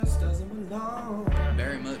No.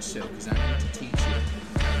 Very much so, because I need to teach you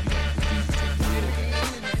how you have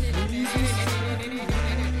to do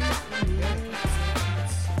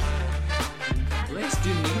Liz,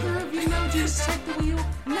 do neither of you know just take the wheel?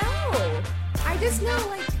 No! I just know,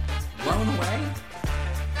 like... Blown away?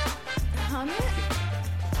 Hum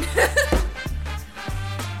it?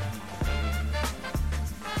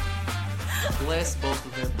 Bless both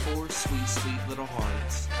of their poor, sweet, sweet little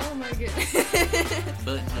hearts. Oh my goodness.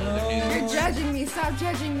 But no, You're judging me. Stop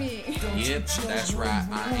judging me. Yep, that's right.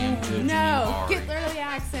 I am judging you, No, Ari. get rid of the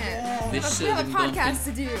accent. This We have a Southern podcast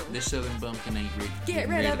to bumpkin- do. This Southern bumpkin ain't Get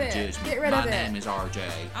rid of it. judgment. Get rid of it. My name is RJ.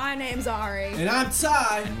 My name's Ari. And I'm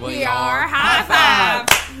Ty. And We are High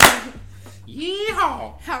Five.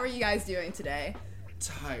 Yeehaw! How are you guys doing today?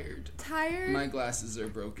 Tired. Tired? My glasses are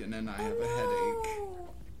broken and I have a headache. No.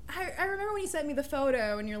 I remember when you sent me the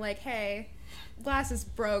photo and you're like, hey, glasses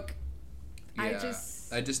broke. Yeah,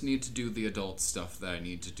 I just need to do the adult stuff that I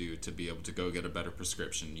need to do to be able to go get a better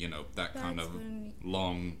prescription. You know, that kind That's of funny.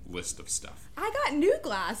 long list of stuff. I got new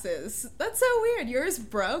glasses. That's so weird. Yours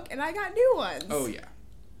broke and I got new ones. Oh, yeah.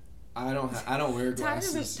 I don't wear Ty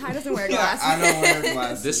glasses. doesn't wear glasses. I don't wear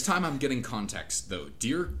glasses. This time I'm getting contacts, though.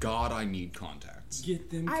 Dear God, I need contacts. Get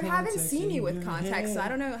them I haven't contacts seen you in with your contacts, so I head.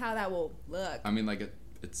 don't know how that will look. I mean, like,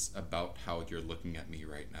 it's about how you're looking at me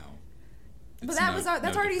right now. But It's that's no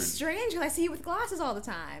already different. strange because I see you with glasses all the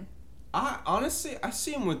time. I honestly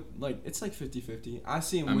see him with it's like 50-50. I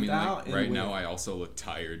see him I mean, without like, and right with. now I also look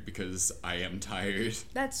tired because I am tired.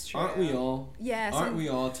 That's true. Aren't we all? Yes. Aren't we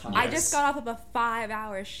all tired? I just got off of a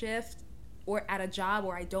 5-hour shift or at a job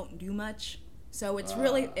where I don't do much. So it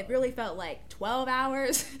really felt like 12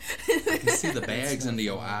 hours. I can see the bags under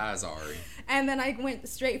your eyes, Ari. And then I went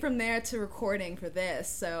straight from there to recording for this.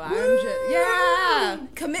 So I'm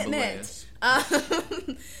commitment.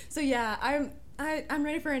 So yeah, I'm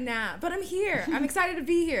ready for a nap, but I'm here. I'm excited to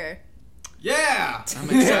be here. Yeah.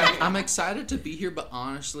 I'm excited to be here, but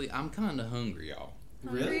honestly, I'm kind of hungry, y'all.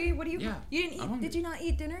 Hungry? Really? What do you? Yeah, You didn't I'm eat? hungry. Did you not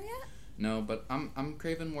eat dinner yet? No, but I'm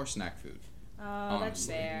craving more snack food. Oh, that's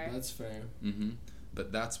Honestly, fair. That's fair. Mm-hmm.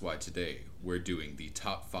 But that's why today we're doing the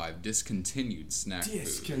top 5 discontinued snack food.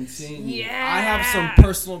 Discontinued. Yeah. I have some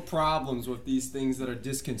personal problems with these things that are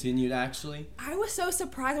discontinued. Actually, I was so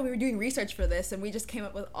surprised when we were doing research for this, and we just came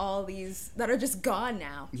up with all these that are just gone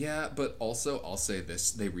now. Yeah, but also I'll say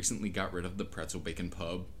this: they recently got rid of the pretzel bacon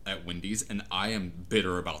pub at Wendy's, and I am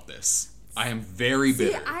bitter about this. I am very See,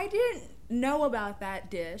 bitter. I didn't know about that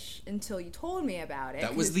dish until you told me about it.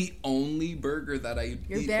 That was the only burger that I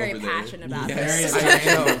You're eat very over there. passionate about Yes, this. I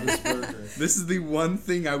fan am. of this burger. This is the one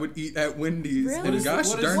thing I would eat at Wendy's. Really? And gosh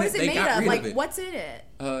What is- darn What it, is it they made got of? rid Like, of it. what's in it?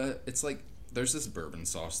 It's like there's this bourbon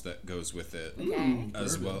sauce that goes with it, Okay.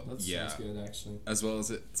 as Bourbon. well. That Yeah, sounds good, actually. as well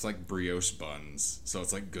as it's like brioche buns, so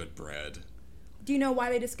it's like good bread. Do you know why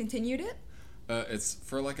they discontinued it? It's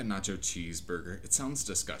for like a nacho cheeseburger. It sounds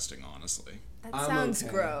disgusting, honestly. That I'm sounds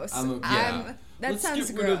okay. gross. I'm okay. Yeah. That Let's sounds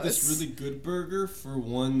get gross. rid of this really good burger for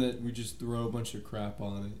one that we just throw a bunch of crap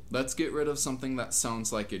on it. Let's get rid of something that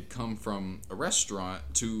sounds like it'd come from a restaurant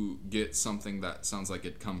to get something that sounds like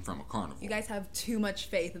it'd come from a carnival. You guys have too much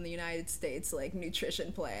faith in the United States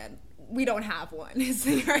nutrition plan. We don't have one. Is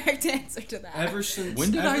the correct answer to that? Ever since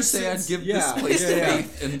When did ever I say since- I'd give yeah, this place yeah.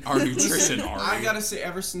 faith in our nutrition, Ari? I gotta say,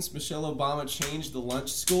 ever since Michelle Obama changed the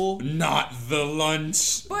lunch school, Not the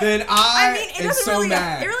lunch. But, then I mean, it am doesn't so really.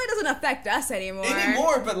 mad. It really doesn't affect us anymore.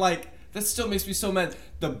 But that still makes me so mad.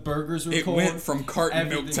 The burgers were It cold. went from carton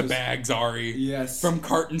milk Everything to was- bags, Ari. Yes. From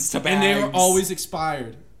cartons to bags. and they were always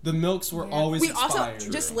expired. The milks were always we expired. also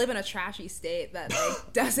just live in a trashy state that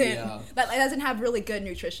doesn't Yeah. doesn't have really good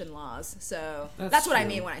nutrition laws. So That's that's what I true.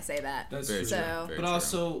 mean when I say that. That's Very true. true. So- Very But true.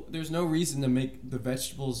 also, there's no reason to make the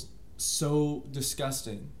vegetables so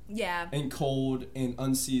disgusting Yeah. and cold and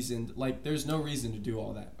unseasoned. There's no reason to do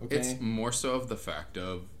all that. Okay. It's more so of the fact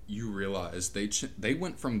of you realize they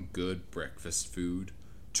went from good breakfast food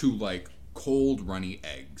to cold runny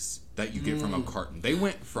eggs that you get from a carton. They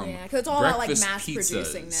went from Yeah, 'cause it's all about, breakfast mass pizzas.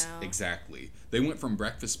 producing now. Exactly. They went from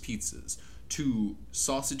breakfast pizzas to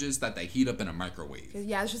sausages that they heat up in a microwave.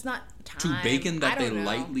 Yeah, it's just not time. To bacon that I they don't know.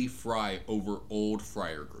 lightly fry over old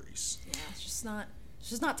fryer grease. Yeah, it's just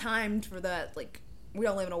not timed for that. We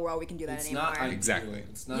don't live in a world we can do that It's anymore. not ideal. Exactly.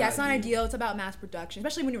 It's not Yeah, it's not ideal. It's about mass production,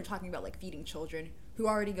 especially when you were talking about feeding children who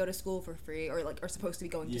already go to school for free or are supposed to be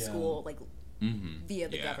going to Yeah. school via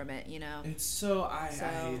the Yeah. government. It's so I So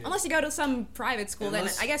hate it. unless you go to some private school, then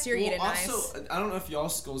I guess you're eating nice. Also, I don't know if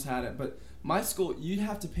y'all's schools had it, but my school, you'd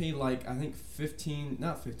have to pay I think 15,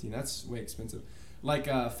 not 15, that's way expensive. like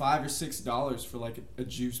 $5 or $6 for like a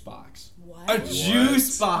juice box. What? A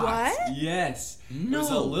juice box. What? Yes. No. It was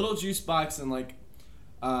a little juice box and like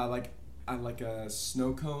a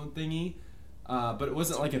snow cone thingy. But it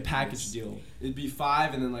wasn't like a package deal. It'd be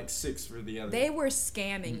 $5 and then like $6 for the other. They were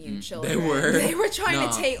scamming you, children. They were. They were trying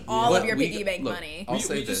to take all of your we- piggy bank look, money. I'll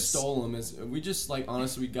say we just this. stole them. We just like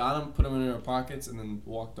honestly, we got them, put them in our pockets, and then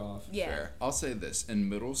walked off. Yeah. Fair. I'll say this. In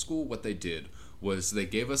middle school, what they did was they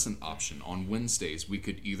gave us an option. On Wednesdays, we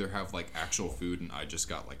could either have like actual food, and I just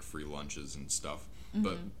got like free lunches and stuff.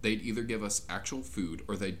 But they'd either give us actual food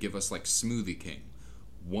or they'd give us like Smoothie King.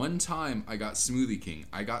 One time I got Smoothie King.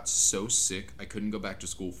 I got so sick I couldn't go back to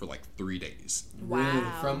school for like 3 days. Wow.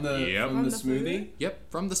 Really? From the Yep. from the From the smoothie? food?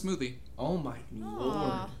 Yep, from the smoothie. Oh my lord.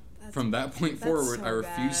 Aw, From that point that's forward, so I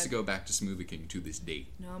refuse bad. to go back to Smoothie King to this day.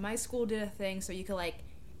 No, my school did a thing so you could like,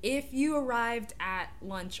 if you arrived at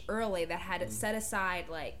lunch early, that had it set aside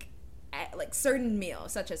like certain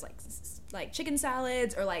meals, such as like chicken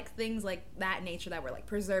salads or like things like that nature that were like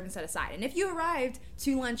preserved and set aside. And if you arrived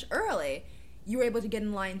to lunch early, you were able to get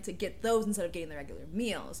in line to get those instead of getting the regular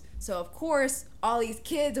meals. So of course, all these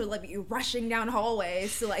kids would like be rushing down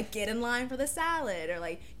hallways to like get in line for the salad or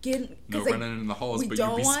like get. No like, running in the halls, we but you'd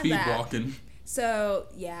don't be want speed that. walking. So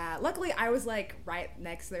yeah, luckily I was like right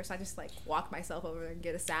next there, so I just like walked myself over and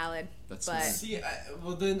get a salad. That's but nice. See,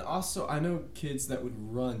 well then also I know kids that would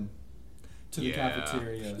run to the Yeah.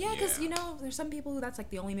 cafeteria. yeah, because Yeah. you know there's some people who that's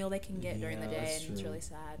like the only meal they can get during the Yeah, day, that's and it's true. really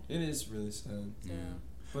sad. It is really sad. So.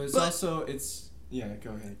 But it's But- also yeah.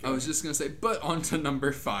 Go ahead. I was just gonna say, but on to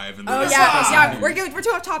number 5. And the Oh rest yeah, of the yeah, time. we're good. We're too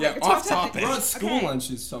off topic. Yeah, we're too off topic. We're on school Okay.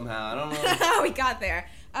 lunches somehow. I don't know. We got there.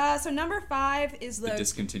 So number 5 is The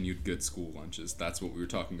discontinued good school lunches. That's what we were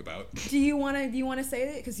talking about. do you wanna say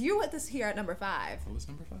it? Because you put this here at number 5. What was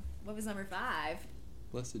number 5? What was number 5?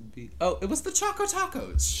 Blessed be. Oh, it was the Choco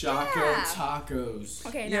Tacos. Choco Yeah. tacos.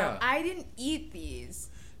 Okay, Yeah. now I didn't eat these.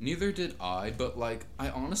 Neither did I, but like I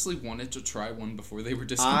honestly wanted to try one before they were I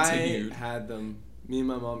discontinued. had them. Me and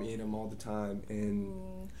my mom ate them all the time,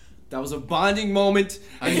 and that was a bonding moment.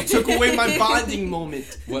 And you took away my bonding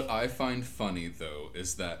moment. What I find funny though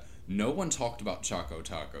is that no one talked about Choco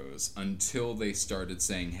Tacos until they started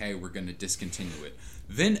saying, "Hey, we're going to discontinue it."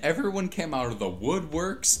 Then everyone came out of the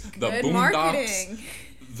woodworks, the Good boondocks, marketing.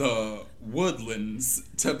 the woodlands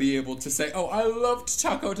to be able to say, "Oh, I loved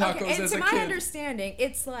Choco Tacos Okay, and as to a my kid." understanding,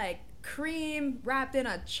 it's like cream wrapped in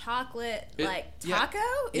a chocolate Yeah, taco.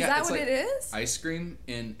 Is yeah, that it's what like it is? Ice cream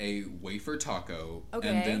in a wafer taco, Okay.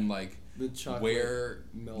 and then like The chocolate where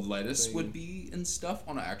melt lettuce thing. would be and stuff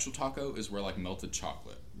on an actual taco is where like melted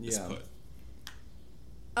chocolate is Yeah. put.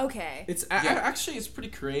 Okay. It's Yeah. actually it's pretty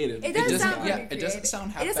creative. It doesn't sound yeah, pretty it creative. doesn't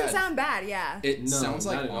sound half It doesn't bad. sound bad, yeah. It No, sounds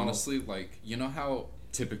not like at all. honestly like you know how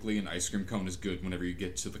typically an ice cream cone is good whenever you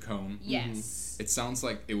get to the cone. Yes. It sounds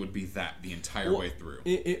like it would be that the entire Well, way through.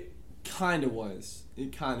 It kind of was.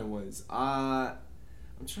 It kind of was. I'm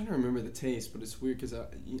trying to remember the taste, but it's weird because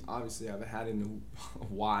obviously I haven't had it in a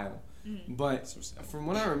while. But So sad. from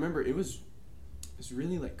what I remember, it was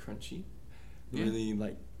really like crunchy. Yeah. Really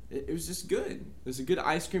like it was just good. It was a good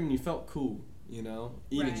ice cream, and you felt cool, you know,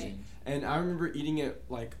 eating Right. it. And I remember eating it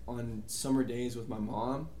like on summer days with my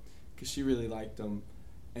mom because she really liked them.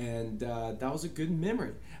 And that was a good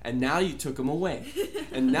memory. And now you took them away.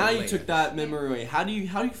 And now you took that memory away. How do you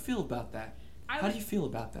feel about that? How do you feel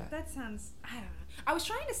about that? That sounds. I don't know. I was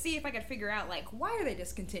trying to see if I could figure out like why are they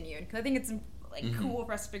discontinued? Because I think it's like cool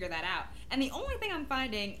for us to figure that out. And the only thing I'm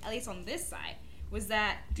finding, at least on this side, was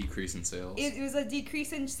that Decrease in sales. it was a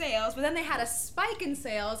decrease in sales, but then they had a spike in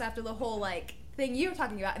sales after the whole like thing you were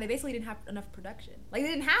talking about, and they basically didn't have enough production. Like they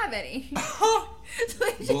didn't have any.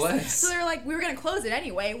 Bless. So they were like, we were gonna close it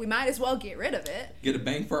anyway. We might as well get rid of it. Get a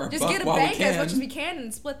bang for our Just buck get a while bank we as can. much as we can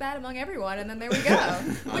and split that among everyone, and then there we go.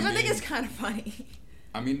 Which I think mean- is kind of funny.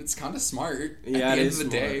 I mean, it's kind of smart. Yeah, At the it end is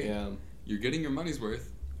of the smart, day, yeah. you're getting your money's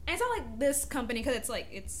worth. And it's not like this company because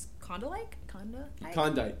it's Klondike. Klondike. Thank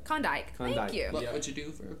Klondike. you. What Yeah. would you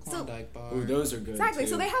do for a Klondike bar? Ooh, those are good. Exactly. Too.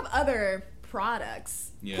 So they have other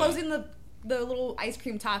products. Yeah. Closing the little ice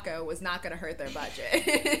cream taco was not going to hurt their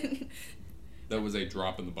budget. That was a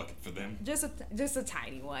drop in the bucket for them. just a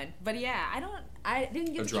tiny one. But yeah, I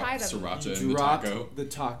didn't get A to drop try of them. sriracha in the dropped taco. the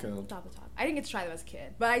taco. Top of top. I didn't get to try them as a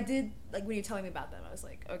kid, but I did. Like when you were telling me about them, I was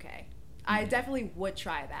like, okay, I definitely would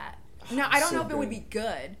try that. Now I don't So know if it would good. be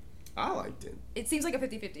good. I liked it. It seems like a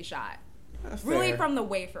 50-50 shot. Fair. Really from the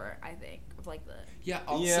wafer, I think, of like the. Yeah,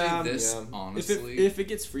 I'll Yeah, say this yeah. honestly. If it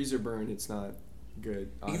gets freezer burn, it's not.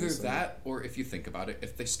 good. Either Honestly. that, or if you think about it,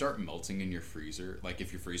 if they start melting in your freezer, like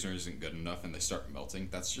if your freezer isn't good enough and they start melting,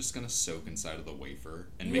 that's just gonna soak inside of the wafer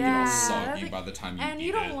and make it all soggy by the time you eat it. And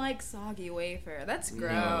you don't like soggy wafer. That's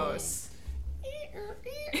gross.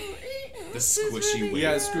 The squishy really wafer.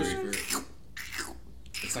 Yeah, squishy.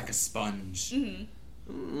 It's like a sponge. Mm-hmm.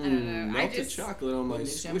 I don't know. Melted chocolate on my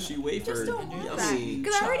squishy wafer. Just don't want that.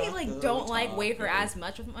 Because I already don't like wafer as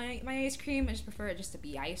much with my ice cream. I just prefer it just to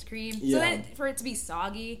be ice cream. Yeah. So then for it to be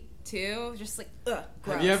soggy too, just like gross.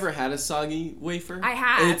 Have you ever had a soggy wafer? I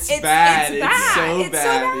have. It's bad. It's so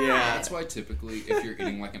bad. Yeah. That's why typically if you're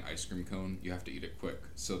eating like an ice cream cone, you have to eat it quick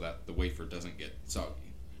so that the wafer doesn't get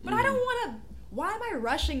soggy. But I don't want to. Why am I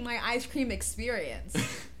rushing my ice cream experience?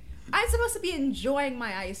 I'm supposed to be enjoying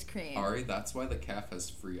my ice cream. Ari, that's why the calf has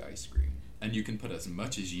free ice cream. And you can put as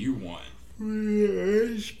much as you want.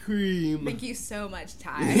 Free ice cream. Thank you so much,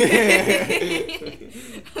 Ty.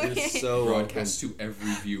 You're so Broadcast to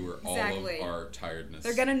every viewer Exactly. all of our tiredness.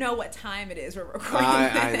 They're gonna know what time it is we're recording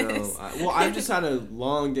I know. this. Well, I've just had a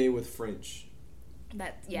long day with French.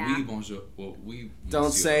 Oui, bonjour. Well, oui, Don't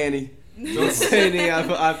monsieur. say any. Don't say any. I've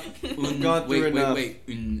gone through enough. Wait.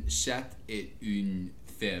 Une chatte et une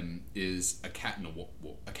femme is a cat and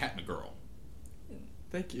a cat and a girl.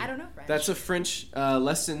 Thank you. I don't know French. That's a French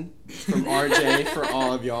lesson from RJ for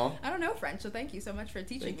all of y'all. I don't know French, so thank you so much for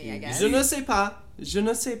teaching me, I guess. Je ne sais pas. Je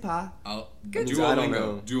ne sais pas. Good I don't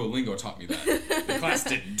know. Duolingo taught me that. The class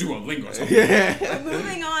did Duolingo taught me Yeah.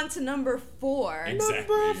 Moving on to number 4.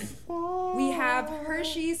 Exactly. We have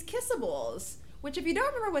Hershey's Kissables, which if you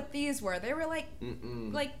don't remember what these were, they were like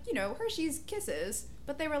Hershey's Kisses,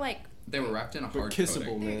 but they were like They were wrapped in a hard kissable,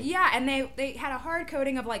 coating. man. yeah, and they had a hard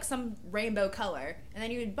coating of like some rainbow color, and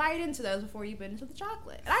then you would bite into those before you bit into the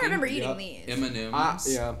chocolate. And I remember eating these.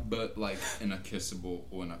 M&Ms, yeah. but like in a kissable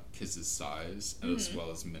or in a kiss's size, as well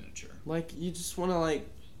as miniature. Like, you just want to, like,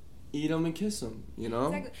 eat them and kiss them, you know?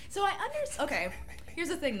 Exactly. So I understand. Okay, here's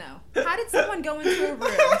the thing though. How did someone go into a room?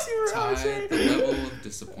 Ty, the level of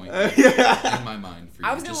disappointment in my mind for you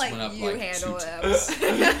I was gonna just like went up you like handle 2 it. times.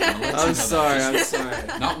 I'm sorry.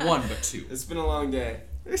 Not 1, but 2. It's been a long day.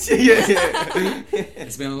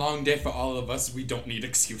 It's been a long day for all of us. We don't need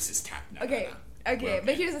excuses, Tap. No, Okay, no. okay,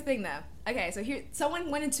 but here's the thing though. Okay, so here someone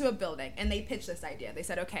went into a building and they pitched this idea. They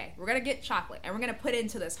said, okay, we're gonna get chocolate and we're gonna put it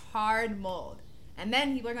into this hard mold, and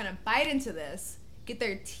then people are gonna bite into this, get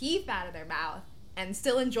their teeth out of their mouth, and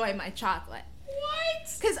still enjoy my chocolate.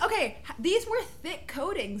 What? Because okay, these were thick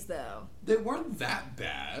coatings though, They weren't that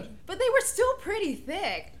bad. but they were still pretty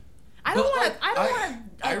thick. I don't want to. I don't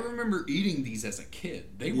want to. I remember eating these as a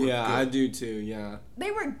kid. They were Yeah, good. I do too, yeah. They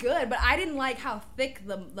were good, but I didn't like how thick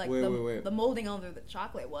the Wait. the molding under the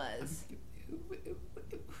chocolate was.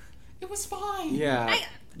 It was fine. Yeah.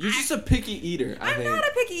 You're just a picky eater, I I'm think. not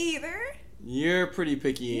a picky either. You're a pretty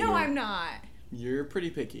picky eater. No, I'm not. You're pretty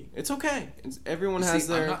picky. It's okay. Everyone See, has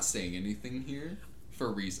their... I'm not saying anything here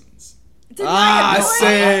for reasons.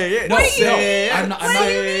 Say it. No, Say it. I'm not.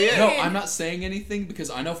 Say it. No, I'm not saying anything because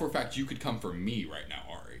I know for a fact you could come for me right now,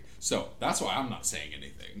 Ari. So that's why I'm not saying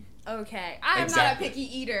anything. Okay, I'm Exactly. not a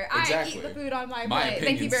picky eater. Exactly. I eat the food on my My plate.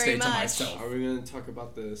 Thank you opinions very stay to much. myself. Are we going to talk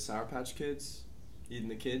about the Sour Patch Kids? Eating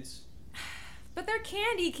the kids? But they're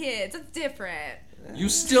candy kids. It's different. You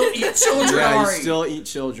still eat children, Yeah, you Ari. still eat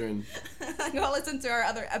children. Go listen to our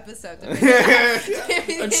other episode.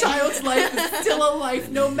 A child's life is still a life,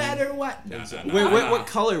 no matter what. Wait, what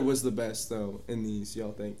color was the best, though, in these,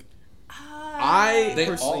 y'all think? They're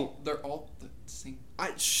personally... all the same.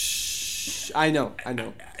 I know.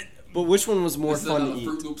 But which one was more This is fun to another eat?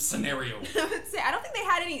 Fruit Loop scenario. I don't think they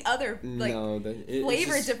had any other like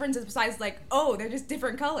flavor differences besides like, oh, they're just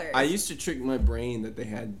different colors. I used to trick my brain that they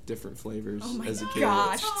had different flavors as a kid.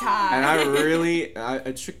 Gosh, Ty. And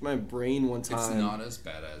I tricked my brain one time. It's not as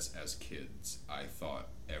bad as kids. I thought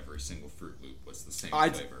every single Fruit Loop was the same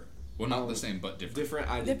flavor. Well, not the same, but different.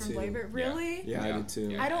 I did Different too. flavor, really? Yeah, I did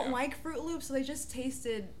too. I don't like Fruit Loops, so they just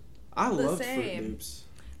tasted. I the loved same. Fruit Loops.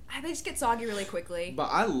 They just get soggy really quickly. But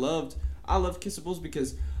I loved Kissables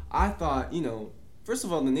because I thought, first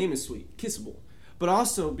of all, the name is sweet, Kissable. But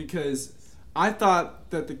also because I thought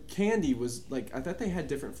that the candy was, I thought they had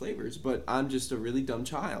different flavors, but I'm just a really dumb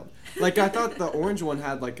child. I thought the orange one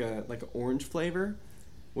had, an orange flavor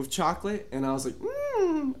with chocolate, and I was like,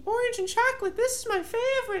 orange and chocolate, this is my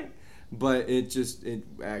favorite. But it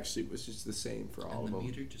actually was just the same for all of them. And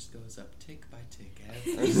the meter just goes up tick by tick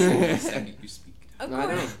every second you speak.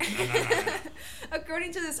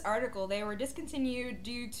 According to this article, they were discontinued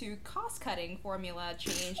due to cost-cutting formula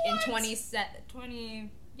change in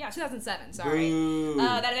 2007. Sorry,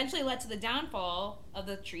 that eventually led to the downfall of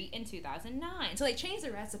the treat in 2009. So they changed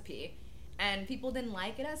the recipe, and people didn't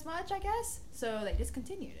like it as much, I guess. So they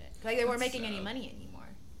discontinued it. Like they weren't making any money anymore.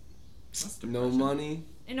 No money.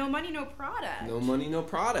 And no money, no product. No money, no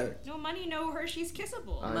product. No money, no Hershey's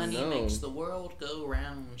Kissable. I know. Money makes the world go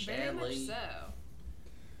round, Very much Shelly. so.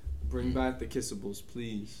 Bring back the Kissables,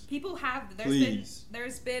 please. People have Please.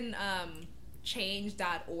 there's been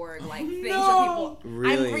change.org like things No! where people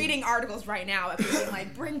Really? I'm reading articles right now of people being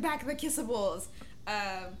like bring back the Kissables.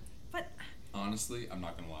 But Honestly, I'm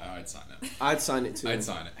not gonna lie, I'd sign it. I'd sign it too. I'd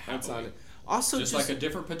sign it. I'd sign happily. it. Also, Just like a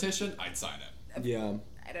different petition, I'd sign it. yeah,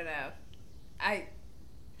 I don't know.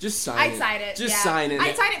 just sign I'd it. sign it. Just yeah. sign it.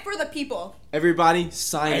 I'd sign it for the people. Everybody,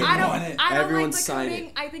 sign it. I don't want it. I don't Everyone like the sign coding.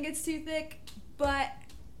 it. I think it's too thick, but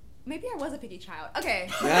maybe I was a picky child. Okay.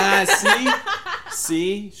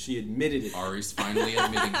 See, she admitted it. Ari's finally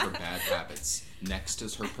admitting her bad habits. Next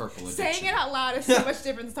is her purple addiction. Saying it out loud is so much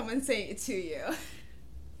different than someone saying it to you.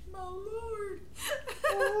 My lord.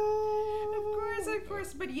 Of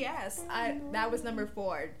course. But yes, that was number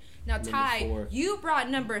 4. Now, Number Ty, 4. you brought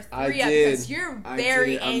number 3 I up did. because you're I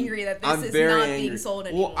very did. angry that this I'm is very not angry. being sold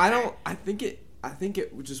anymore. Well, I think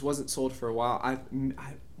it just wasn't sold for a while. I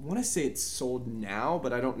want to say it's sold now,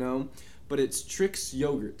 but I don't know. But it's Trix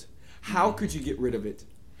yogurt. How could you get rid of it?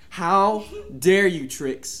 How dare you,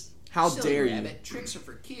 Trix? How dare you? Rabbit. Tricks are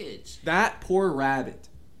for kids. That poor rabbit.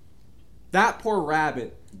 That poor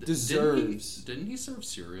rabbit deserves. Didn't he serve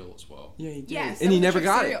cereal as well? Yeah, he did. Yes, And he that was never Trix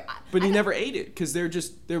got cereal. it. But he I- never ate it because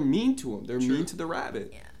they're mean to him. They're True. mean to the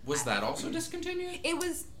rabbit. Yeah. Was that also discontinued? It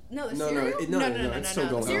was No, cereal? no, it's still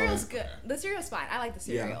going The cereal's on. good. The cereal's fine. I like the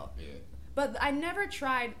cereal. Yeah. But I never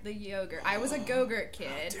tried the yogurt. I was a Go-Gurt kid.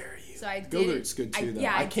 How dare you? So I did. Go-Gurt's good too, though.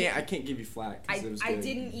 Yeah, I can't give you flack because it was good. I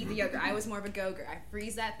didn't eat the yogurt. I was more of a Go-Gurt. I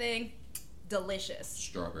freeze that thing. Delicious.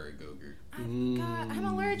 Strawberry Go-Gurt. God, I'm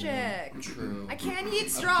allergic. True. I can't eat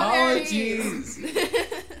strawberries.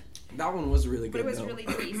 Apologies. That one was really But good. it was though. really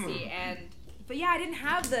tasty, but yeah, I didn't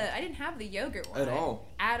have the yogurt one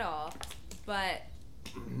At all. But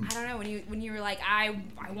I don't know when you were like I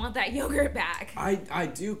want that yogurt back. I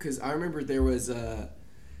do because I remember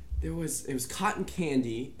it was cotton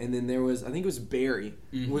candy and then there was I think it was berry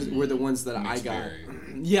were the ones that Mixed I got. berry.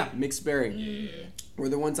 Yeah, mixed berry. Yeah. Were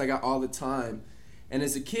the ones I got all the time. And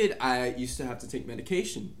as a kid, I used to have to take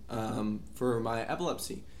medication for my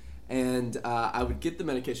epilepsy. And I would get the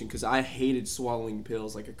medication because I hated swallowing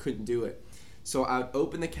pills. Like, I couldn't do it. So I would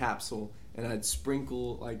open the capsule, and I'd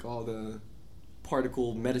sprinkle, like, all the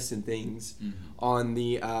particle medicine things on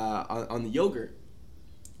the yogurt.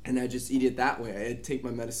 And I'd just eat it that way. I'd take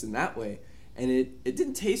my medicine that way. And it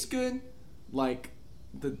didn't taste good. Like,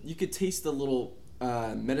 you could taste the little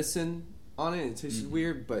medicine on it. It tasted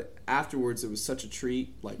weird, but afterwards it was such a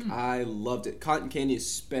treat. Like I loved it. Cotton candy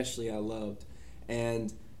especially I loved.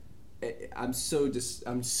 And I'm so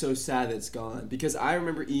sad that it's gone because I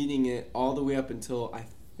remember eating it all the way up until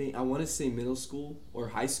I want to say middle school or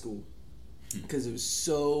high school because it was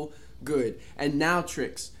so good. And now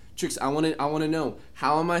Trix, I want to know,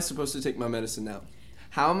 how am I supposed to take my medicine now?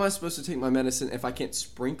 How am I supposed to take my medicine if I can't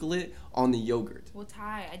sprinkle it on the yogurt? Well,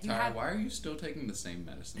 Ty, I do Ty, have. why are you still taking the same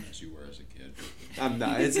medicine as you were as a kid? I'm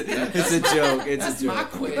not. It's a joke. It's That's a joke. my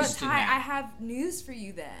quiz. But to Ty, know. I have news for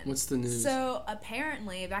you then. What's the news? So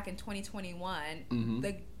apparently, back in 2021,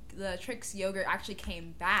 the Trix yogurt actually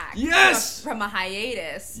came back. Yes! From a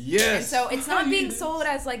hiatus. Yes! And so it's not being Hiatus. sold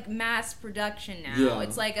as like mass production now. Yeah.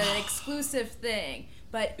 It's like an exclusive thing.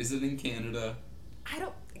 But Is it in Canada? I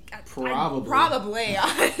don't. Probably. Probably.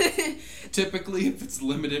 Typically, if it's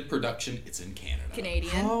limited production, it's in Canada.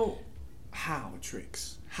 Canadian. How,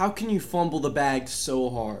 Trix? How can you fumble the bag so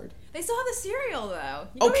hard? They still have the cereal though.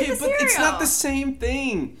 You go Okay, eat the but it's cereal. not the same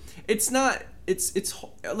thing. It's not. It's.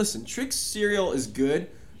 Listen, Trix cereal is good,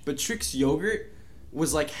 but Trix yogurt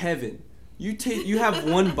was like heaven. You have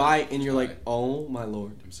one bite and you're like, oh my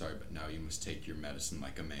lord. I'm sorry, but now you must take your medicine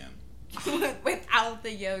like a man. Without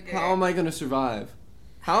the yogurt. How am I gonna survive?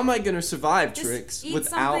 How am I gonna survive, Just Trix, eat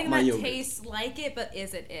without something my that yogurt? tastes like it but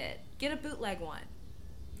isn't it. Get a bootleg one.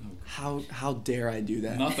 How dare I do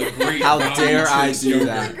that? Not the great How value dare I Trix do yogurt.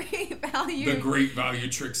 that? The great value. The great value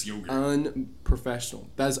Trix yogurt. Unprofessional.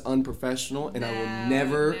 That is unprofessional, and I will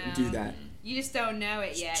never do that. You just don't know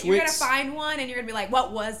it yet. Twix. You're gonna find one, and you're gonna be like,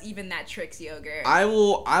 "What was even that Trix yogurt?" I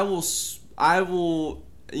will.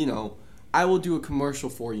 You know, I will do a commercial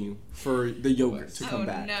for you for the yogurt to come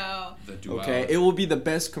back. No. The duality. Okay, it will be the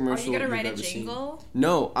best Are commercial you gonna you've write a ever seen. jingle?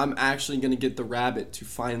 No, I'm actually gonna get the rabbit to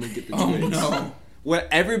finally get the Oh Twix. no. What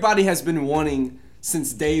everybody has been wanting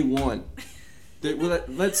since day one.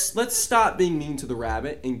 Let's stop being mean to the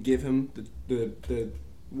rabbit and give him the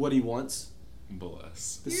what he wants.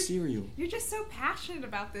 Bless. The cereal. You're just so passionate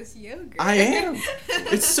about this yogurt. I am.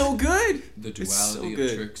 It's so good. The It's so duality good.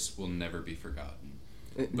 of tricks will never be forgotten.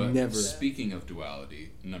 But Never. speaking of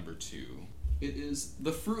duality, number 2, it is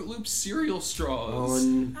the Fruit Loop cereal straws. I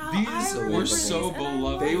These remember were these, so and I beloved.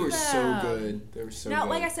 love They were so them. good. They were so Now, good.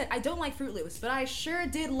 like I said, I don't like Fruit Loops, but I sure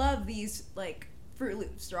did love these like Fruit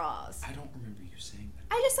Loop straws. I don't remember you saying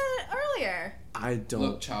that. I just said it earlier. I don't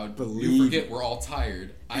Look, child, believe you forget we're all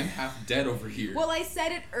tired. I'm half dead over here. Well, I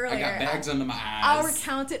said it earlier. I got bags under my eyes. I'll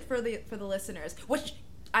recount it for the listeners. Which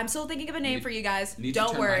I'm still thinking of a name for you guys. need to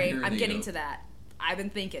Don't turn my worry, hearing I'm aid getting up. to that. I've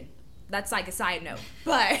been thinking. That's like a side note,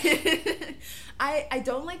 but I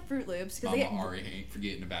don't like Fruit Loops because Mama Ari ain't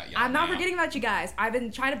forgetting about you. I'm not forgetting about you guys. I've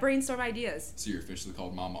been trying to brainstorm ideas. So you're officially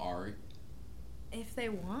called Mama Ari? If they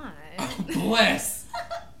want. Bless!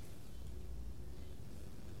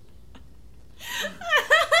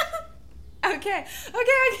 Okay.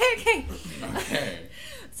 Okay.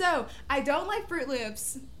 So, I don't like Fruit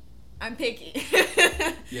Loops. I'm picky.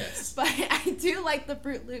 Yes. But I do like the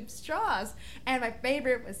Fruit Loop straws. And my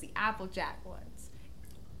favorite was the Applejack ones.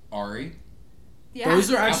 Ari? Yeah.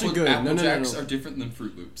 Those are actually good. Apple No, no, no, Jacks no. are different than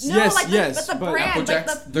Fruit Loops. No, Yes, like yes, but the but brand, Apple like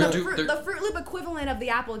Jacks, the they're- Fruit Loop equivalent of the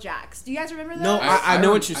Apple Jacks. Do you guys remember those? No, I I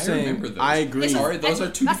know what you're I saying. remember those. I agree. Sorry, those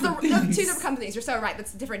are two That's different the things. two different companies. You're so right.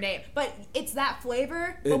 That's a different name, but it's that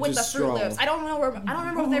flavor, but It with the just Fruit straw. Loops. I don't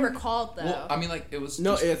remember what they were called though. Well, I mean, like, it was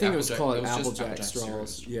No, just I think it was Applejack- called it was just Applejack Applejack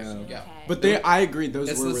straws. cereal Yeah. Yeah. Okay. But they, I agree, those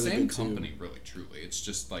It's were the really same good company, too. really, truly. It's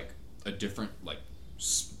just, like, a different, like,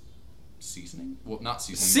 seasoning? Well, not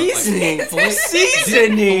seasoning. Seasoning, But, like,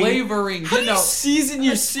 seasoning. flavoring. How do you season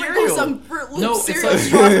your Sprinkle cereal? some Fruit Loop No, it's cereal like-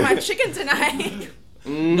 straws for my chicken tonight.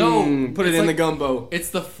 No, put it it's in the like- gumbo.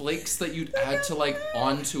 It's the flakes that you'd add to, like,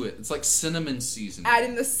 onto it. It's like cinnamon seasoning. Add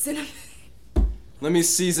in the cinnamon. Let me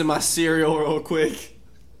season my cereal real quick.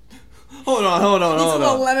 Hold on. Needs a Hold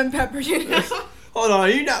little on. lemon pepper, you know. Hold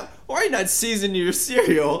on. Why are you not seasoning your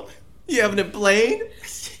cereal? You having it plain?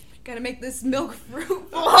 Gotta make this milk fruit.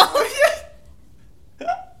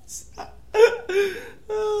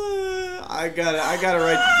 I gotta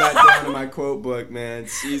write that down in my quote book, man.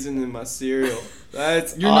 Seasoning my cereal.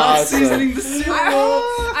 That's You're not awesome. seasoning the cereal.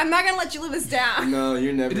 I'm not gonna let you live this down. No,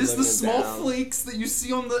 you're never. It is the living small down. flakes that you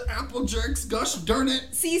see on the Apple Jacks. Gosh darn it.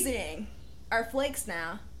 Seasoning are flakes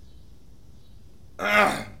now.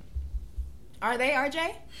 Ugh. Are they,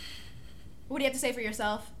 RJ? What do you have to say for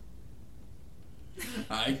yourself?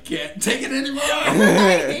 I can't take it anymore. I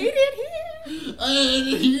hate it here. I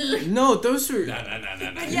hate it here. No, those are. No.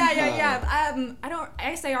 Yeah. I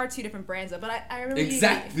guess they are two different brands though, but I really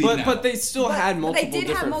Exactly. But they still had multiple they did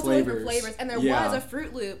different have multiple flavors. different flavors, and there Yeah. was a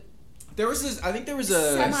Fruit Loop. There was this. I think there was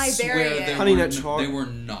a. Semi- I swear variant. they Honey were, Nut Char- they were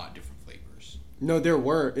not different flavors. No, there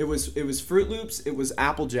were. It was Fruit Loops. It was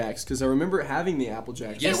Apple Jacks because I remember having the Apple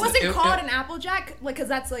Jacks. Yes, it wasn't it- called it- an Applejack, like, because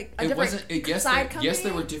that's like a It different wasn't. Yes, side there, company. yes,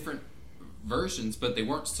 there were different versions, but they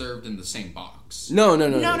weren't served in the same box. No. No,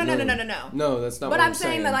 that's not. But what I'm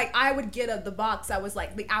saying that like I would get the box that was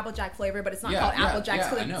like the Applejack flavor, but it's not called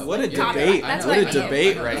Applejacks. I know. What a Yeah, debate. That's What what a I mean.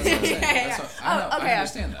 debate I know, right that's what I'm now. saying. Yeah. That's what- I know, okay. I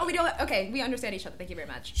understand that. Oh, we don't. Okay, we understand each other. Thank you very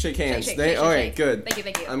much. Shake hands. Shake, They shake, all right. shake. Good.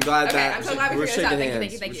 Thank you. I'm glad Okay, that I'm so glad we we're figured this out. shaking Thank you,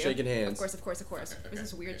 hands. thank you. We're shaking hands. Of course. This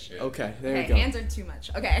is weird shit. Okay, there Okay, you go. hands are too much.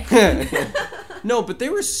 Okay. No, but they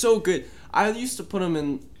were so good. I used to put them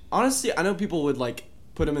in. Honestly, I know people would like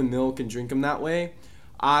put them in milk and drink them that way.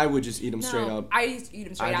 I would just eat them straight up. I used to eat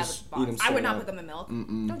them straight I out just of the eat 'em box. I would straight not up. put them in milk.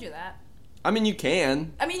 Mm-mm. Don't do that. I mean, you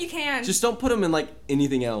can. I mean, you can. Just don't put them in like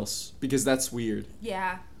anything else because that's weird.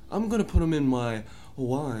 Yeah. I'm gonna put them in my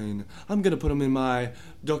wine. I'm gonna put them in my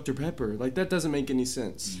Dr. Pepper. Like that doesn't make any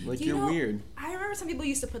sense. Like You you're know, weird. I remember some people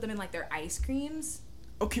used to put them in like their ice creams.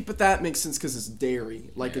 Okay, but that makes sense because it's dairy.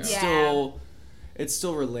 Like Yeah. it's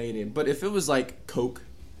still related. But if it was like Coke,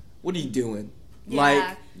 what are you doing? Yeah.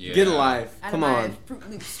 Like, Yeah. get a life. Out Come of my on. Fruit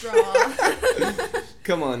Loop straw.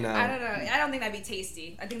 Come on now. I don't know. I don't think that'd be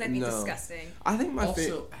tasty. I think that'd be No. disgusting. I think my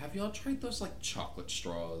favorite. Also, have y'all tried those like chocolate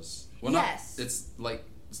straws? Well, Yes. not. It's like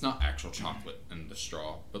it's not actual chocolate in the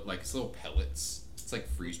straw, but like it's little pellets. It's like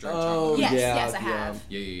freeze dried Oh chocolate. Yes, yeah, yes, I have.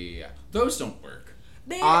 Yeah. Those don't work.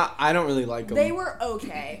 I don't really like them. They were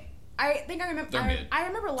okay. I think I remember. They're mid. I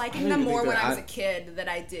remember liking I them don't more think when they're- I was a kid than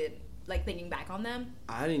I did like thinking back on them.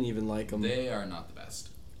 I didn't even like them. They are not the best.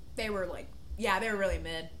 They were like, yeah, they were really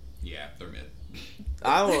mid. Yeah, they're mid.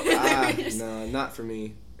 No, not for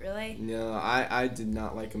me. Really? No, I did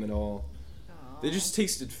not like them at all. Aw. They just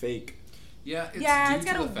tasted fake. Yeah, it's Yeah, due it's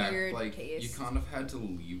to got a the fact weird like taste. you kind of had to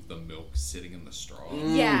leave the milk sitting in the straw.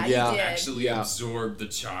 Yeah, yeah. you did. Actually Yeah. absorb the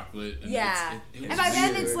chocolate. And Yeah. it was And by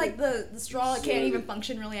then weird. it's like the straw It's can't weird. even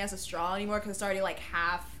function really as a straw anymore because it's already like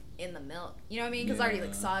half in the milk. You know what I mean? Because it's already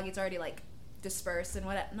like soggy. It's already like dispersed and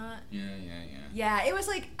whatnot. Yeah. Yeah, it was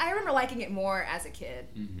like I remember liking it more as a kid,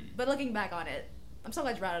 but looking back on it, I'm so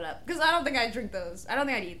glad you brought it up because I don't think I drink those. I don't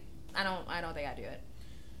think I'd eat. I don't think I'd do it.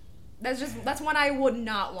 That's one I would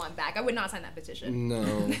not want back. I would not sign that petition. No.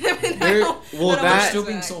 They're still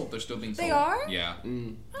being sold. They're still being sold. They are? Yeah.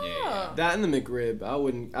 Oh. That and the McRib, I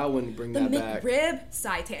wouldn't bring that back. The McRib,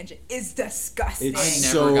 side tangent, is disgusting.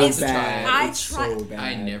 It's I never got so to try bad. it. It's so bad.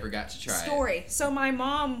 I never got to try it. Story. So my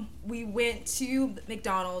mom, we went to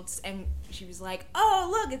McDonald's and she was like, "Oh,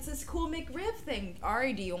 look, it's this cool McRib thing.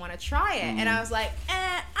 Ari, do you want to try it?" And I was like,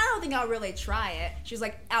 I don't think I'll really try it. She was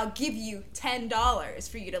like, "I'll give you $10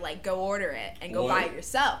 for you to like go order it and go buy it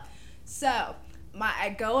yourself." So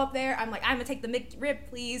I go up there. I'm like, "I'm gonna take the McRib,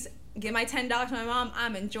 please." Give my $10 to my mom.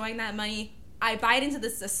 I'm enjoying that money. I bite into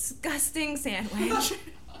this disgusting sandwich.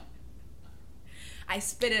 I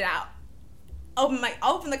spit it out. Open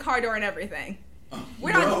the car door and everything.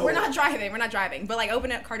 We're not driving, but like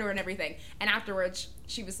open up car door and everything. And afterwards,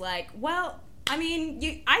 she was like, "Well, I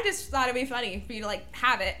mean, I just thought it'd be funny for you to like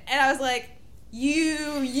have it." And I was like,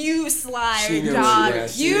 "You sly dog,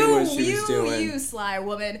 you sly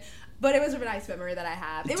woman." But it was a nice memory that I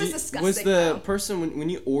have. It was disgusting. Was the person when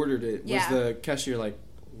you ordered it? Yeah. Was the cashier like,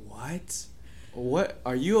 "What? What?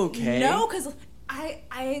 Are you okay?" No, because I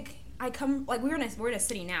come like we're in a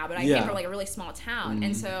city now, but I came from like a really small town,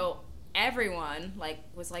 and so everyone like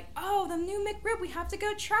was like, "Oh, the new McRib, we have to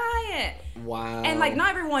go try it." Wow. And like not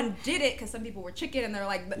everyone did it because some people were chicken, and they're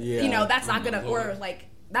like, you know, that's not gonna, or like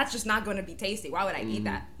that's just not gonna be tasty. Why would I eat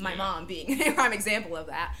that? My mom being a prime example of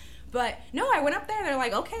that. But no, I went up there and they're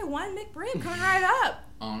like, "Okay, one McRib coming right up."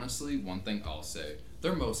 Honestly, one thing I'll say,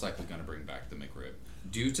 they're most likely gonna bring back the McRib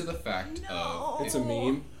due to the fact of it's a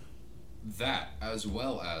meme. That, as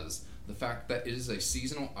well as the fact that it is a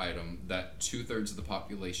seasonal item that 2/3 of the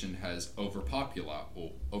population has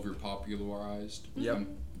overpopularized. Yep.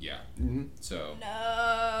 Yeah. Mm-hmm. So.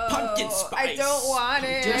 No. Pumpkin spice. I don't want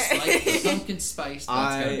it. Just like the pumpkin spice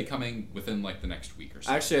that's gonna be coming within like the next week or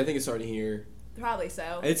so. Actually, I think it's already here. Probably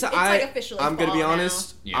so. It's like officially I'm gonna be fall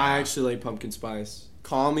honest. now. I Yeah. actually like pumpkin spice.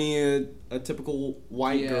 Call me a typical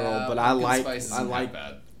white girl, but I like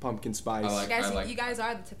pumpkin spice. You guys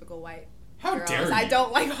are the typical white. How girls. dare you? I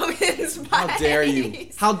don't like pumpkin spice. How dare you?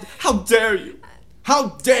 How dare you? How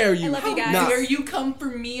dare you? I love you guys. How dare you come for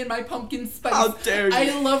me and my pumpkin spice? How dare you?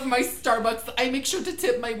 I love my Starbucks. I make sure to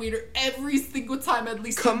tip my waiter every single time at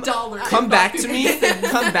least $1. Come back to me.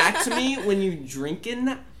 Come back to me when you're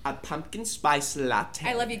drinking a pumpkin spice latte.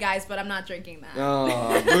 I love you guys, but I'm not drinking that. Oh,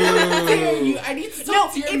 How dare you? I need to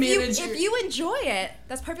talk to your manager. If you enjoy it,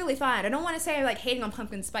 that's perfectly fine. I don't want to say I'm like hating on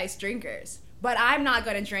pumpkin spice drinkers, but I'm not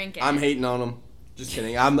gonna drink it. I'm hating on them. Just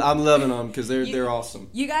kidding. I'm loving them because they're awesome.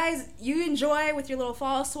 You guys, you enjoy with your little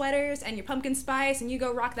fall sweaters and your pumpkin spice, and you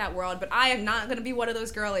go rock that world. But I am not gonna be one of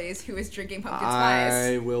those girlies who is drinking pumpkin spice.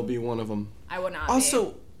 I will be one of them. I will not.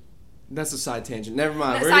 Also, that's a side tangent. Never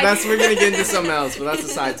mind. We're Side- gonna get into something else, but that's a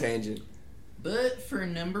side tangent. But for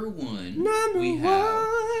number one, Number we have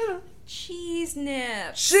one. Cheese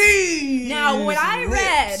nips. Cheese. Now, when I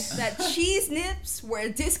read nips. that cheese nips were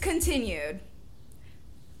discontinued,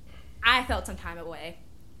 I felt some time away.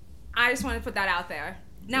 I just want to put that out there.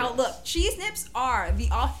 Now, look, cheese nips are the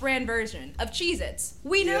off-brand version of Cheez-Its.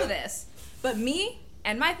 We know this. But me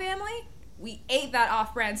and my family, we ate that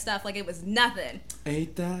off-brand stuff like it was nothing.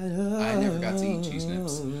 Ate that up. I never got to eat cheese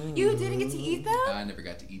nips. You didn't get to eat them? I never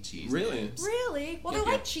got to eat cheese Really? nips. Really? Well, Yep,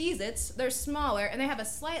 they're yep. like Cheez-Its. They're smaller, and they have a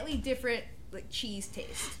slightly different like cheese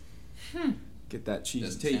taste. Get that cheese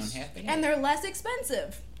Doesn't taste. sound half bad. And they're less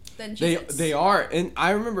expensive than They Cheez-Its. are, and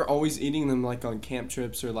I remember always eating them like on camp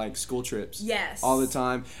trips or like school trips. Yes. All the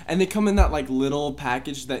time, and they come in that like little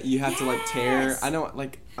package that you have to like tear. Yes. I know,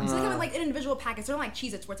 like. So they come in like an individual packets. They're like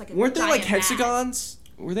Cheez-Its where it's like a Weren't they like giant bag. hexagons?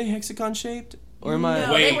 Were they hexagon shaped? Or am I?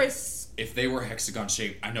 No, Wait. they were. If they were hexagon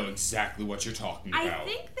shaped, I know exactly what you're talking I about.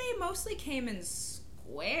 think they mostly came in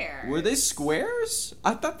squares. Were they squares?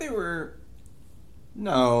 I thought they were.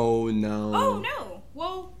 No. Oh no.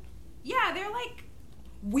 Well, yeah, they're like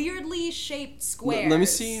weirdly shaped squares. Let me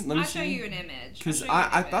see. Let me I'll see. show you an image. Because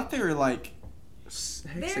I thought they were like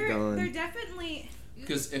hexagon. They're definitely.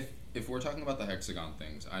 Because if we're talking about the hexagon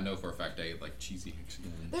things, I know for a fact I ate like cheesy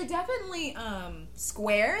hexagons. They're definitely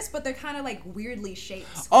squares, but they're kind of like weirdly shaped.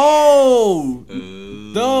 Squares. Oh,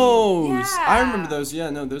 those! Yeah. I remember those. Yeah,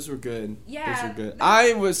 no, those were good. Yeah. Those were good.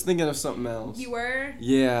 I was thinking of something else. You were.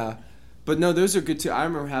 Yeah, but no, those are good too. I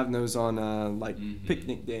remember having those on like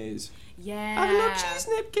picnic days. Yeah. Have a little cheese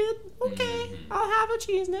nip, kid. Okay, I'll have a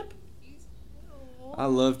cheese nip. apple. I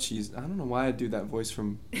love cheese. I don't know why I do that voice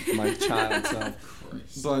from my child self,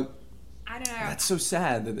 but I don't know. that's so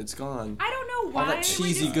sad that it's gone. I don't know why All that they were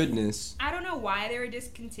cheesy goodness. I don't know why they were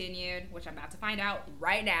discontinued, which I'm about to find out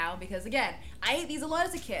right now, because again, I ate these a lot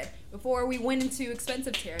as a kid before we went into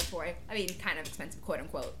expensive territory. I mean, kind of expensive, quote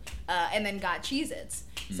unquote, and then got Cheez-Its.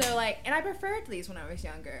 So and I preferred these when I was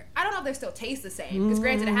younger. I don't know if they still taste the same, because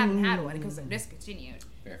granted, I haven't had one because they're discontinued.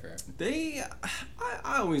 Fair.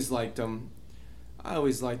 I always liked them.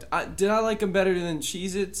 Did I like them better than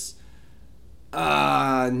Cheez-Its?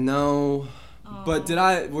 No. But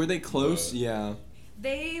were they close? Yeah.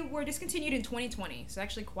 They were discontinued in 2020, so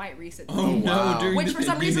actually quite recent. Oh, wow. during Which the for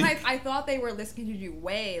some reason pandemic. I thought they were discontinued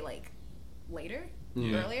way later,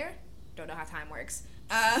 earlier. Don't know how time works.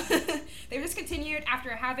 They were discontinued after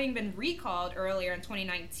having been recalled earlier in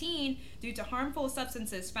 2019 due to harmful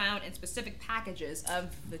substances found in specific packages of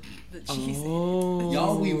the cheese. Oh.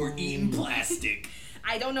 Y'all, we were eating plastic.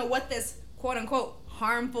 I don't know what this quote unquote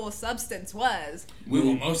harmful substance was, We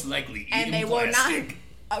were most likely eating and they plastic. were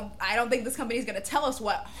not. I don't think this company's gonna tell us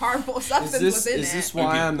what harmful substance was in Is it. this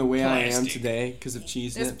why I'm the way I am Plastic. today? Because of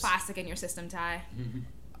cheese There's nips? plastic in your system, Ty.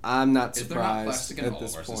 I'm not Is there not surprised plastic in at all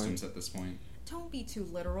this of our point. systems at this point? Don't be too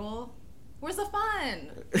literal. Where's the fun?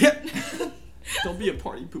 Don't be a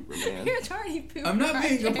party pooper, man. You're a party pooper. I'm not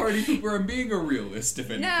being a Roger. party pooper. I'm being a realist, if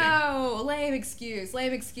anything. No, lame excuse.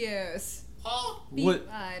 Be What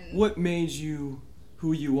fun. What made you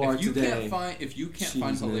who you are If you today? if you can't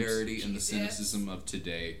find Cheese nips. hilarity in the Cheese cynicism of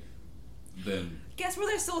today, then Guess where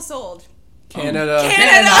they're still sold? Canada.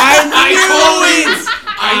 Canada! I knew it.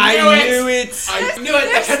 I knew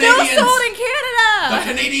it. They're The still Canadians. sold in The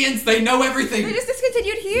Canada. Canadians, they know everything. They're just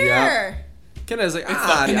discontinued here. Yeah. Canada's like, the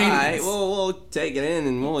all Canadians. right, we'll take it in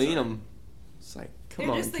and we'll eat them. It's like, come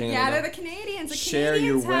They're on, just Canada. they're the Canadians. The Share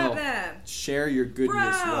your Canadians have wealth. them. Share your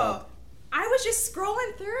goodness Bro, wealth. I was just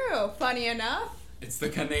scrolling through. Funny enough. it's the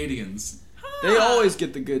Canadians. They always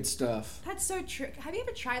get the good stuff. That's so true. Have you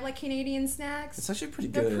ever tried like Canadian snacks? It's actually pretty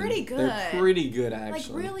They're good. pretty good. They're pretty good,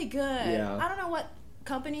 actually. Like really good. Yeah. I don't know what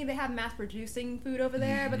company they have mass producing food over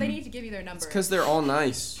there, but they need to give you their number. It's because they're all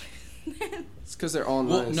nice. It's because they're all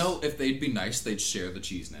Well, nice. no, if they'd be nice, they'd share the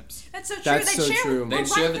cheese nips. That's so true. That's They'd so share, true. we're They'd right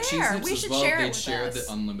share the there. cheese nips We as should well. share it They'd with share us.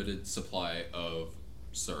 the unlimited supply of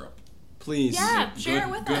syrup. Please. Yeah, share it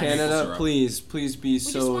Good- with good us. maple Canada, syrup. please be We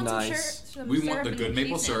just so want nice. some We syrup want the and good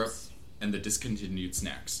maple cheese syrup nips. and the discontinued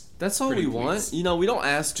snacks. That's all Pretty we want. please. You know, we don't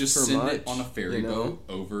ask Just for send much. it on a ferry you know? boat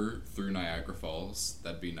over through Niagara Falls.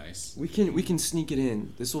 That'd be nice. We can sneak it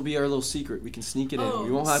in. This will be our little secret. We can sneak it Oh. in.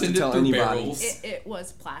 We won't have Send to it tell through anybody. barrels. It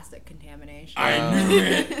was plastic contamination. I knew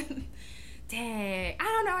it. Dang. I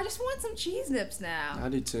don't know. I just want some cheese nips now. I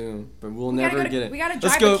do too, but we'll We gotta never go to- get it. We gotta Let's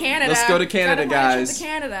drive go, to Canada. Let's go to Canada, Gotta plan a trip guys. to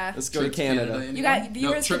Canada. Let's go to Trip Canada. anyone? You got No,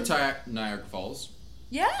 viewers trip can- to Niagara Falls.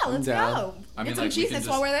 Yeah, let's down. go. I mean, Get some like, we cheese can nips just-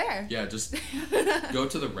 while we're there. Yeah, just go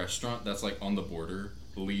to the restaurant that's like on the border,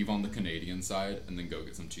 leave on the Canadian side, and then go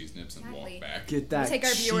get some cheese nips and Exactly. walk back. Get that. We'll take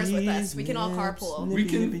our viewers with us. We can all cheese carpool. nips, We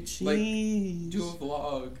can, nippy like, cheese. Do a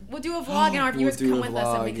vlog. We'll do a vlog and our We'll viewers do come a with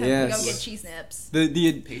us and we vlog, can yes. go get cheese nips. the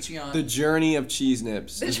Patreon. journey of cheese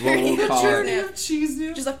nips The is what journey we'll of call journey it. of cheese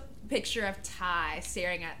nips. Just a picture of Ty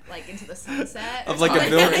staring at like into the sunset. Of, like, a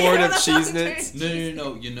billboard of cheese nips?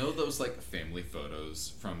 No. You know those like family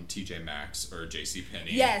photos from TJ Maxx or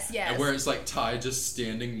JCPenney? Yes. And where it's like Ty just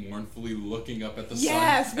standing mournfully looking up at the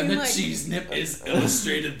Yes, sun, and being the like- cheese nip is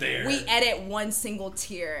illustrated there. We edit one single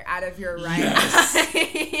tear out of your right Yes.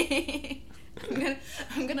 eye.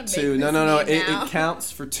 I'm gonna make Two. this No. meme It now.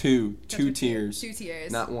 counts for two. That's Two for tears. 2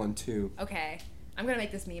 tears. Not one, two. Okay. I'm gonna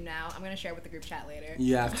make this meme now. I'm gonna share it with the group chat later.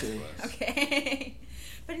 You have to. Okay.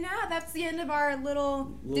 But now that's the end of our little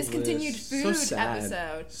discontinued list. food So sad.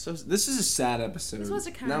 episode. So this is a sad episode. This was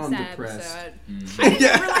a kind now of I'm sad depressed. episode. I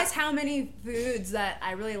didn't realize how many foods that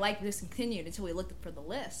I really liked discontinued until we looked for the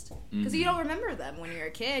list. Because you don't remember them when you're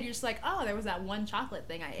a kid. You're just like, oh, there was that one chocolate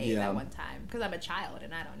thing I ate Yeah. that one time. Because I'm a child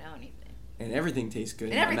and I don't know anything. And everything tastes good.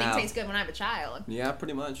 And in my everything mouth. tastes good when I'm a child. Yeah,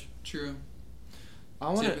 pretty much. True. I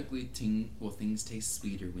want to. Typically, things taste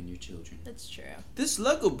sweeter when you're children. That's true. This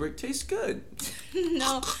Lego brick tastes good.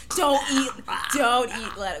 No, don't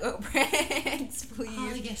eat Lego bricks,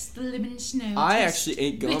 please. yes, the lemon snow. I actually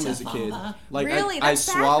ate gum as a kid. Like Really? I That's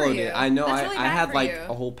bad for swallowed you. it. I know. That's I really I bad had for like you.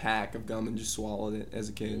 a whole pack of gum and just swallowed it as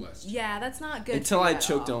a kid. Yeah, that's not good. Until for you I at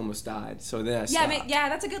choked and all. almost died. So then I Yeah, stopped.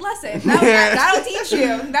 that's a good lesson. That'll teach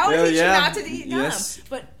you. That will Hell teach yeah. you not to eat gum. Yes.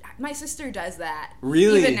 But my sister does that.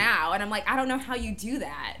 Really? Even now, and I'm like, I don't know how you do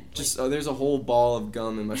that. Just there's a whole ball of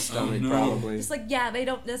gum in my stomach no. probably. It's like,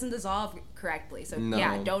 doesn't dissolve correctly. So No.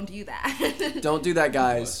 yeah, don't do that. Don't do that,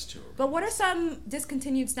 guys. That's true. But what are some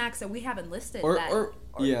discontinued snacks that we haven't listed? Or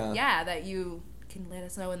Yeah, that you can let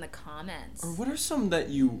us know in the comments. Or what are some that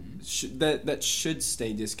you that should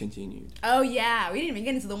stay discontinued? Oh yeah, we didn't even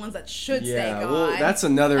get into the ones that should stay Yeah, gone. well, that's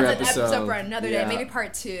another That's an episode. episode for another Yeah. day, maybe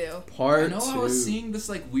part 2. Part I know 2. I was seeing this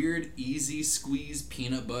like weird easy squeeze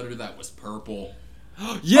peanut butter that was purple.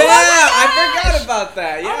 Yeah, I forgot about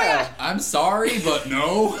that. Oh my Yeah. gosh. I'm sorry, but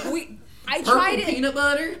no. I Purple tried it. peanut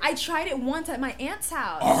butter? I tried it once at my aunt's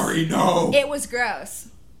house. Ari, no. It was gross.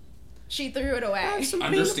 She threw it away.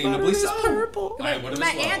 Understandably so. Purple. I would have My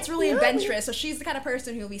as well. aunt's really adventurous, so she's the kind of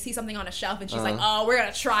person who we see something on a shelf and she's like, "Oh, we're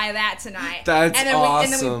gonna try that tonight." That's and then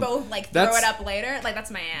awesome. And then we both like throw That's- it up later. Like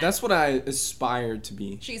that's my aunt. That's what I aspire to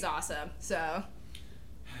be. She's awesome. So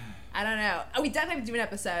I don't know. We definitely have to do an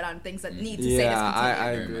episode on things that need to stay Yeah, discontinued.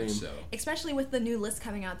 I Very agree. much so. Especially with the new list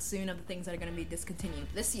coming out soon of the things that are going to be discontinued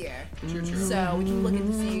this year. True. So we can look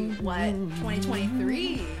into see what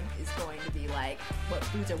 2023 is going to be like. What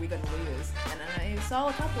foods are we going to lose? And I saw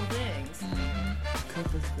a couple things.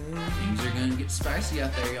 Things are gonna get spicy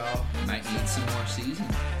out there, y'all. Might need some more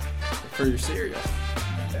seasoning. For your cereal.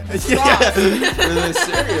 Sauce. Yeah. For the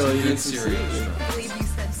cereal, you Good need some cereal. seasoning. I believe you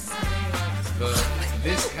said cereal. But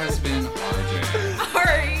this has been RJ.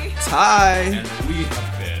 Sorry. Ty. And we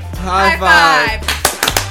have been High five.